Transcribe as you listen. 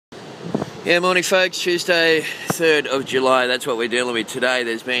Yeah, morning folks. Tuesday, 3rd of July, that's what we're dealing with today.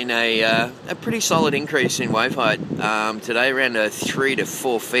 There's been a pretty solid increase in wave height today, around a 3 to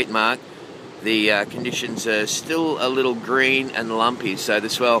 4 feet mark. The conditions are still a little green and lumpy, so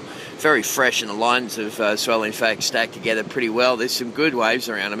the swell very fresh, and the lines of swell in fact stacked together pretty well. There's some good waves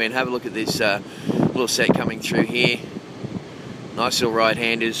around. I mean, have a look at this little set coming through here. Nice little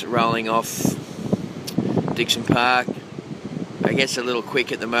right-handers rolling off Dixon Park. I guess a little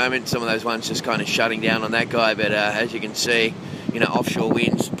quick at the moment. Some of those ones just kind of shutting down on that guy, but as you can see, offshore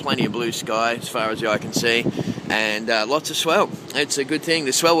winds, plenty of blue sky as far as the eye can see, and lots of swell. It's a good thing.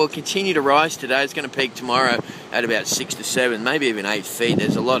 The swell will continue to rise today. It's going to peak tomorrow at about 6 to 7, maybe even 8 feet.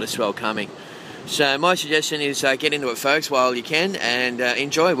 There's a lot of swell coming. So my suggestion is get into it, folks, while you can, and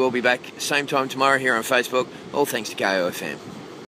enjoy. We'll be back same time tomorrow here on Facebook. All thanks to KOFM.